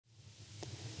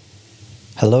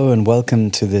Hello and welcome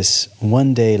to this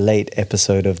one day late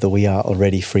episode of the We Are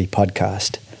Already Free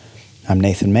podcast. I'm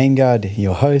Nathan Maingard,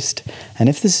 your host, and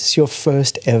if this is your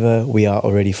first ever We Are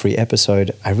Already Free episode,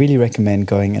 I really recommend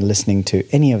going and listening to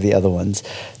any of the other ones.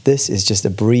 This is just a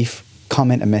brief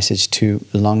comment, a message to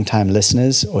long-time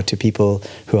listeners or to people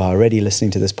who are already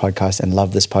listening to this podcast and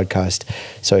love this podcast.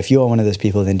 So if you are one of those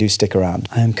people, then do stick around.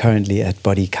 I am currently at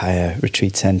Body Kaya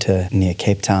Retreat Center near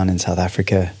Cape Town in South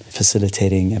Africa,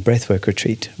 facilitating a breathwork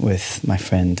retreat with my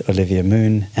friend Olivia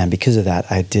Moon. And because of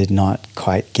that, I did not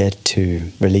quite get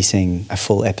to releasing a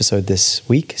full episode this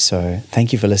week. So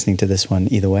thank you for listening to this one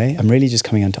either way. I'm really just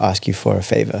coming on to ask you for a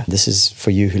favor. This is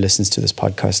for you who listens to this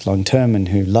podcast long term and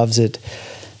who loves it.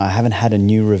 I haven't had a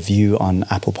new review on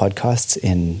Apple Podcasts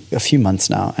in a few months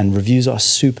now, and reviews are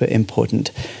super important.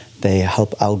 They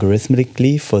help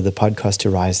algorithmically for the podcast to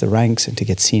rise the ranks and to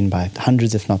get seen by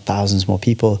hundreds, if not thousands more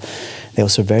people. They're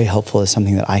also very helpful as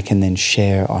something that I can then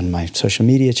share on my social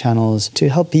media channels to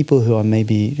help people who are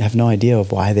maybe have no idea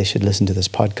of why they should listen to this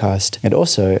podcast. It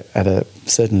also, at a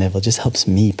certain level, just helps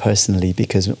me personally,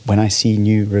 because when I see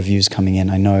new reviews coming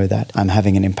in, I know that I'm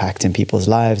having an impact in people's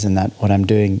lives and that what I'm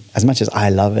doing, as much as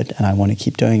I love it and I want to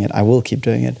keep doing it, I will keep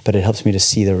doing it, but it helps me to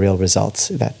see the real results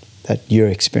that you're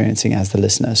experiencing as the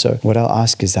listener. So what I'll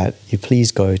ask is that you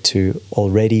please go to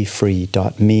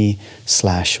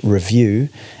alreadyfree.me/review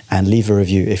and leave a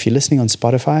review. If you're listening on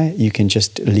Spotify, you can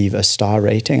just leave a star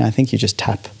rating. I think you just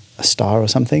tap a star or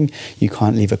something. You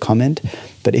can't leave a comment.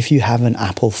 But if you have an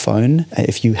Apple phone,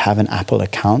 if you have an Apple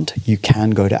account, you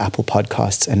can go to Apple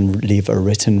Podcasts and leave a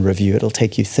written review. It'll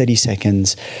take you 30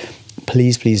 seconds.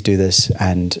 Please do this.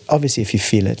 And obviously, if you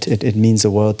feel it means the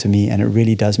world to me, and it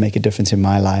really does make a difference in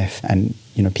my life. And,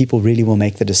 people really will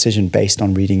make the decision based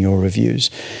on reading your reviews.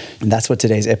 And that's what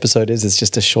today's episode is. It's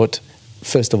just a short,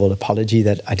 first of all, apology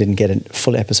that I didn't get a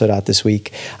full episode out this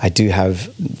week. I do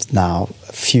have now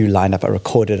a few lined up. I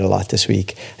recorded a lot this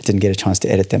week. I didn't get a chance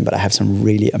to edit them, but I have some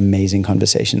really amazing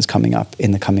conversations coming up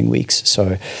in the coming weeks.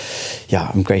 So yeah,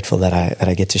 I'm grateful that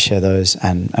I get to share those,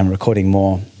 and I'm recording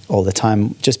more all the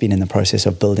time. Just been in the process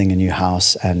of building a new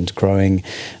house and growing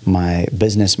my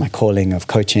business, my calling of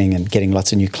coaching and getting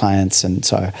lots of new clients. And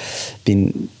so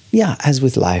been, as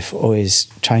with life, always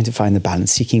trying to find the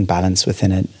balance, seeking balance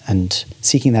within it, and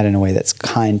seeking that in a way that's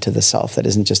kind to the self, that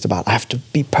isn't just about, I have to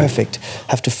be perfect,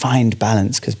 I have to find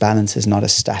balance, because balance is not a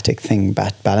static thing,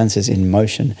 but balance is in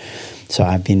motion. So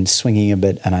I've been swinging a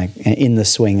bit, and in the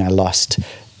swing, I lost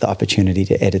the opportunity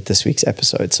to edit this week's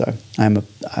episode. So I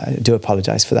do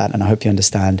apologize for that, and I hope you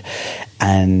understand.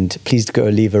 And please go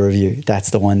leave a review. That's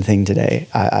the one thing today.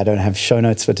 I don't have show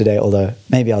notes for today, although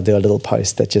maybe I'll do a little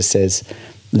post that just says,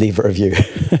 leave a review.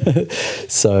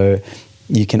 So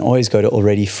you can always go to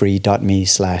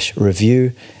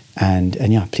alreadyfree.me/review. And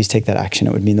please take that action.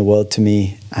 It would mean the world to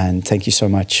me. And thank you so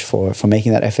much for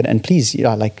making that effort. And please,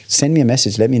 send me a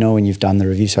message. Let me know when you've done the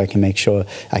review so I can make sure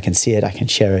I can see it, I can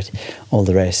share it, all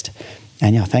the rest.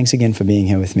 And thanks again for being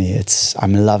here with me.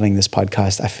 I'm loving this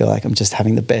podcast. I feel like I'm just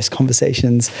having the best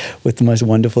conversations with the most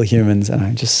wonderful humans. And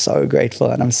I'm just so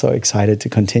grateful, and I'm so excited to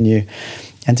continue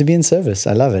and to be in service.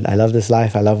 I love it. I love this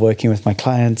life. I love working with my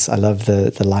clients. I love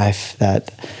the life that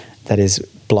is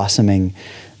blossoming.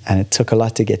 And it took a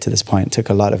lot to get to this point. It took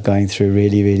a lot of going through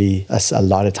really a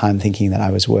lot of time thinking that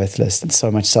I was worthless. And so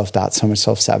much self-doubt, so much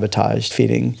self-sabotage,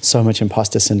 feeling so much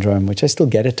imposter syndrome, which I still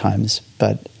get at times.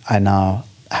 But I now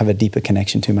have a deeper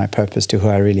connection to my purpose, to who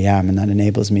I really am. And that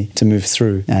enables me to move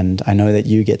through. And I know that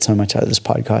you get so much out of this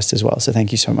podcast as well. So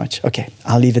thank you so much. Okay,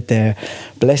 I'll leave it there.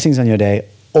 Blessings on your day.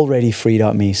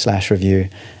 Alreadyfree.me/review.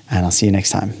 And I'll see you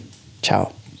next time.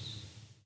 Ciao.